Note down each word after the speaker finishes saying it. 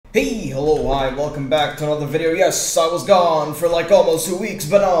Hey, hello, hi, welcome back to another video. Yes, I was gone for like almost 2 weeks,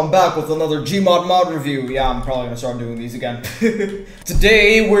 but now I'm back with another GMOD mod review. Yeah, I'm probably gonna start doing these again.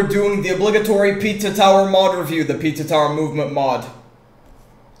 Today, we're doing the obligatory Pizza Tower mod review, the Pizza Tower movement mod.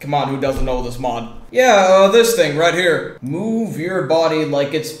 Come on, who doesn't know this mod? Yeah, this thing right here. Move your body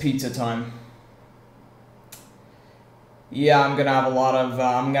like it's pizza time. Yeah, I'm gonna have a lot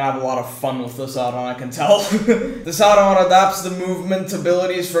of fun with this add-on, I can tell. This add-on adapts the movement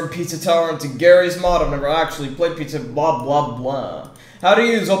abilities from Pizza Tower into Gary's mod. I've never actually played Pizza blah blah blah. How to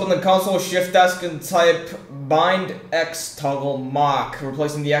use: open the console, shift desk, and type bind X toggle mock,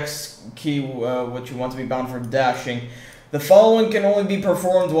 replacing the X key which you want to be bound for dashing. The following can only be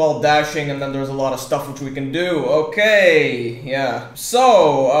performed while dashing, and then there's a lot of stuff which we can do. Okay, yeah.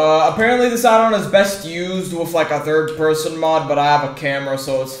 So, apparently this add-on is best used with like a third-person mod, but I have a camera,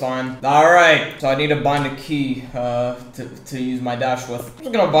 so it's fine. Alright, so I need to bind a key to use my dash with. I'm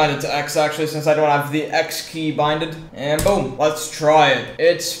just gonna bind it to X, actually, since I don't have the X key binded. And boom, let's try it.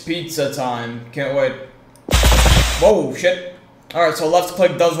 It's pizza time. Can't wait. Whoa, shit. Alright, so left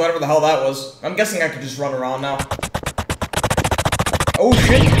click does whatever the hell that was. I'm guessing I could just run around now. Oh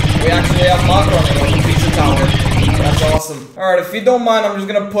shit, we actually have mock running like a Pizza Tower. That's awesome. Alright, if you don't mind, I'm just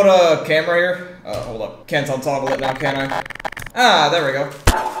gonna put a camera here. Hold up. Can't untoggle it now, can I? Ah, there we go.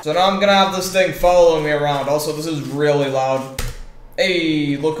 So now I'm gonna have this thing following me around. Also, this is really loud.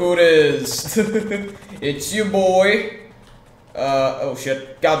 Hey, look who it is. It's you, boy. Oh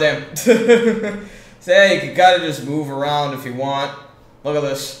shit. Goddamn. So yeah, you can kinda just move around if you want. Look at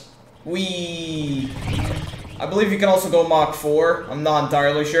this. Whee! I believe you can also go Mach 4. I'm not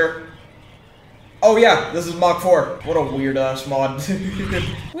entirely sure. Oh yeah, this is Mach 4. What a weird ass mod.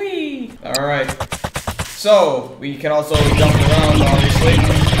 Whee! Alright. So, we can also jump around, obviously.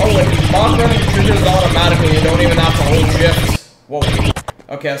 Oh, and Mach running triggers automatically. You don't even have to hold shift. Whoa.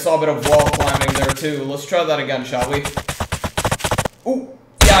 Okay, I saw a bit of wall climbing there too. Let's try that again, shall we? Ooh.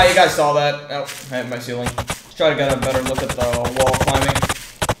 Yeah, you guys saw that. Oh, I hit my ceiling. Let's try to get a better look at the wall climbing.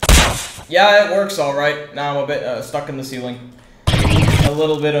 Yeah, it works alright. Now I'm a bit stuck in the ceiling. A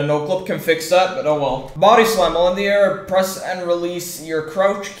little bit of no clip can fix that, but oh well. Body slam. While in the air, press and release your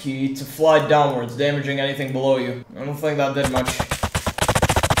crouch key to fly downwards, damaging anything below you. I don't think that did much.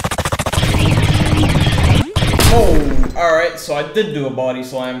 Oh, alright, so I did do a body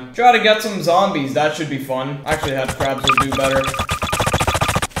slam. Try to get some zombies, that should be fun. Actually had crabs would do better.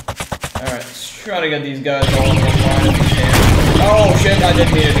 Alright, let's try to get these guys all in one line if we can. Oh shit, I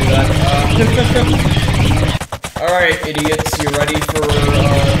didn't mean to do that. Alright, idiots, you ready for the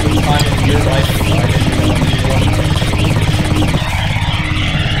time of your life?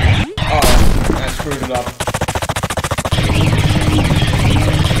 Uh-oh, I screwed it up.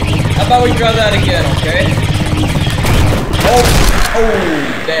 How about we try that again, okay? Oh,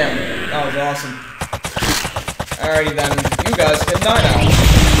 damn, that was awesome. Alrighty then, you guys can die now.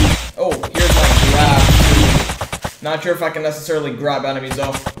 Oh, here's my grab. Not sure if I can necessarily grab enemies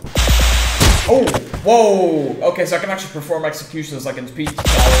though. Oh, whoa. Okay, so I can actually perform executions like in Pizza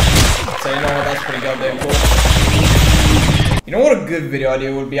Tower. So you know what, that's pretty goddamn cool. You know what a good video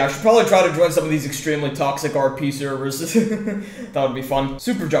idea would be? I should probably try to join some of these extremely toxic RP servers. That would be fun.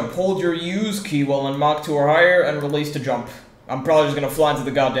 Super jump. Hold your use key while in Mach 2 or higher and release to jump. I'm probably just gonna fly into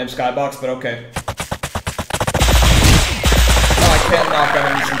the goddamn skybox, but okay. Oh, I can't knock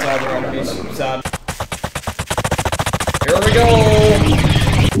enemies into other enemies. Sad. Here we go!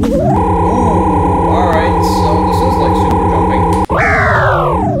 Ooh, alright, so this is like super jumping.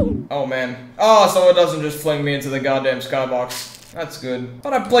 Oh man. Oh, so it doesn't just fling me into the goddamn skybox. That's good.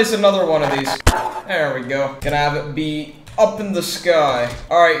 But I place another one of these. There we go. Can I have it be up in the sky?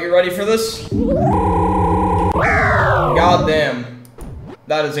 Alright, you ready for this? Goddamn.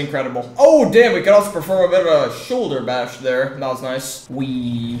 That is incredible. Oh, damn, we can also perform a bit of a shoulder bash there. That was nice.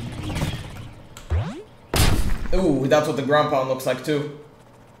 Wee. Ooh, that's what the ground pound looks like too.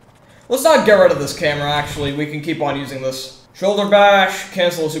 Let's not get rid of this camera, actually. We can keep on using this. Shoulder bash,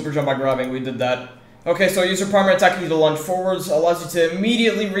 cancel a super jump by grabbing. We did that. Okay, so use your primary attack key to lunge forwards. Allows you to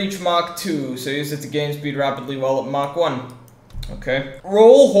immediately reach Mach 2. So use it to gain speed rapidly while at Mach 1. Okay.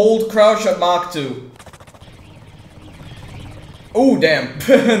 Roll, hold, crouch at Mach 2. Oh, damn.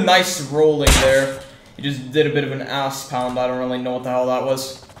 Nice rolling there. You just did a bit of an ass pound. I don't really know what the hell that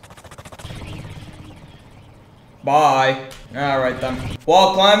was. Bye. Alright then.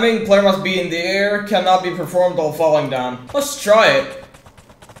 While climbing, player must be in the air, cannot be performed while falling down. Let's try it.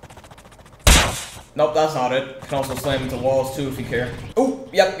 Nope, that's not it. You can also slam into walls too if you care. Oh,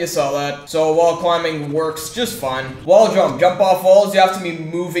 yep, you saw that. So wall climbing works just fine. Wall jump. Jump off walls, you have to be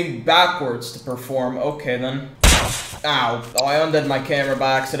moving backwards to perform. Okay then. Ow. Oh, I undid my camera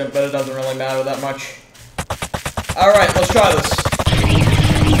by accident, but it doesn't really matter that much. Alright, let's try this.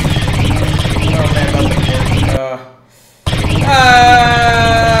 Oh man, that didn't work.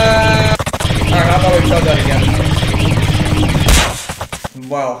 Alright, how about we try that again?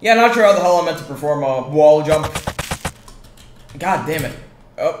 Well, yeah, not sure how the hell I meant to perform a wall jump. God damn it.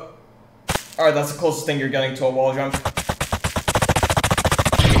 Oh. Alright, that's the closest thing you're getting to a wall jump.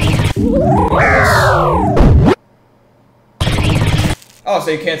 Oh,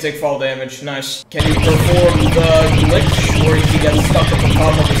 so you can't take fall damage. Nice. Can you perform the glitch where you can get stuck at the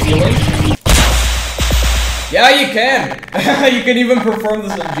top of the ceiling? Yeah, you can! You can even perform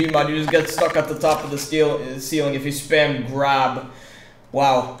this in GMOD. You just get stuck at the top of the ceiling if you spam grab.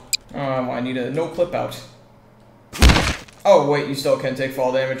 Wow. I need a no clip out. Oh, wait, you still can't take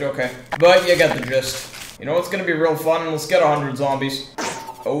fall damage. Okay. But you get the gist. You know what's gonna be real fun? Let's get 100 zombies.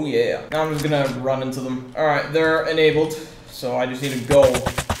 Oh, yeah. Now I'm just gonna run into them. Alright, they're enabled. So I just need to go.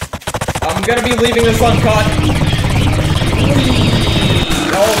 I'm gonna be leaving this uncut.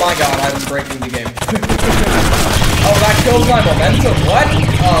 Oh my god, I'm breaking the game. Oh, that kills my momentum. What?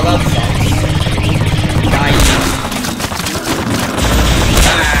 Oh, that sucks. Nice.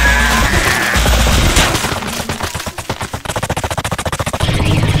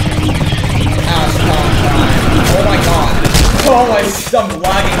 Oh my god. Oh, I'm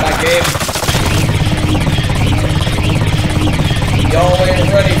lagging my game. Y'all ain't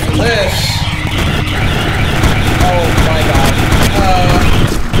ready for this. Oh my god.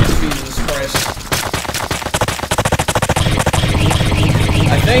 Jesus Christ. I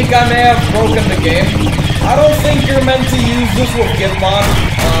think I may have broken the game. I don't think you're meant to use this with GMOD.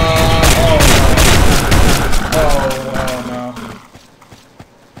 Oh no.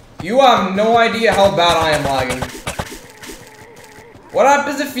 You have no idea how bad I am lagging. What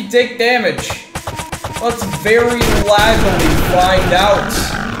happens if you take damage? Let's very laggily find out.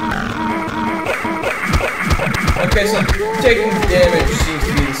 Okay, so taking damage seems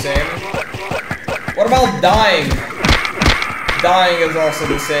to be the same. What about dying? Dying is also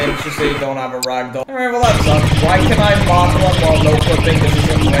the same, it's just that you don't have a ragdoll. Alright, well that sucks. Why can I mock one while no clipping? This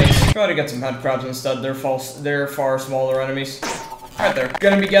isn't right. Try to get some head crabs instead, they're far smaller enemies. Right there.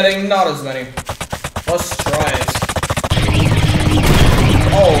 Gonna be getting not as many. Let's try it.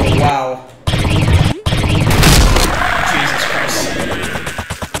 Oh, wow.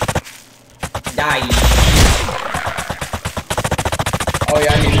 Die. Oh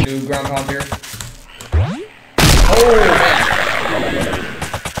yeah, I need to do ground pound here. Oh man.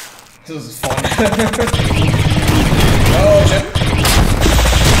 This is fun. Oh shit.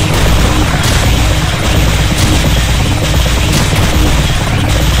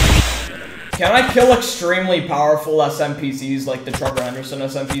 Can I kill extremely powerful SMPCs like the Trevor Henderson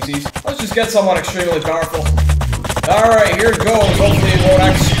SMPCs? Let's just get someone extremely powerful. Alright, here it goes. Hopefully it won't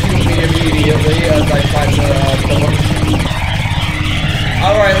execute me immediately as I try to kill him.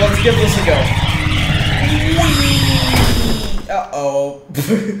 Alright, let's give this a go. Uh-oh.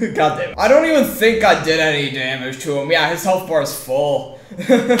 God damn it. I don't even think I did any damage to him. Yeah, his health bar is full. God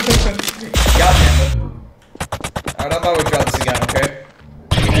damn it. Alright, how about we try this again, okay?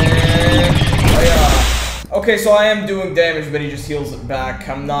 And... oh yeah. Okay, so I am doing damage, but he just heals it back.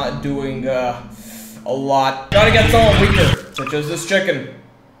 I'm not doing, a lot. Gotta get someone weaker, such as this chicken.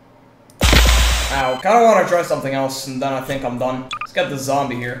 Ow. Kinda wanna try something else, and then I think I'm done. Let's get the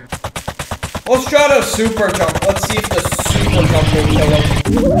zombie here. Let's try to super jump. Let's see if the super jump will kill him.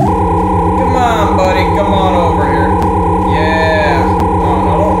 Come on, buddy. Come on over here. Yeah. Oh,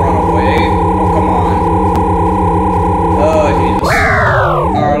 no, don't run away. Oh, come on. Oh, Jesus.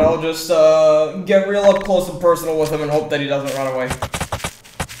 Alright, I'll just, get real up close and personal with him and hope that he doesn't run away.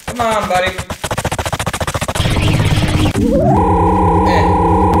 Come on, buddy. Yeah.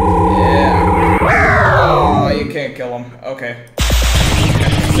 Oh, you can't kill him. Okay.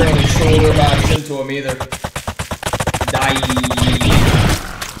 Can't necessarily shoulder bash into him either. Die.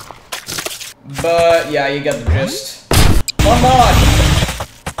 But yeah, you get the gist. Come on.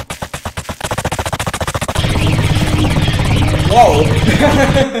 Whoa.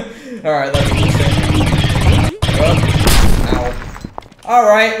 Alright, that's interesting. Ow.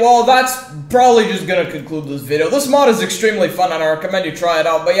 Alright, well that's probably just gonna conclude this video. This mod is extremely fun and I recommend you try it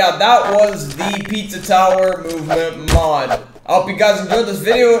out. But yeah, that was the Pizza Tower Movement mod. I hope you guys enjoyed this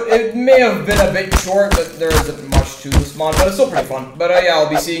video. It may have been a bit short, but there isn't much to this mod, but it's still pretty fun. But yeah, I'll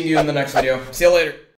be seeing you in the next video. See you later.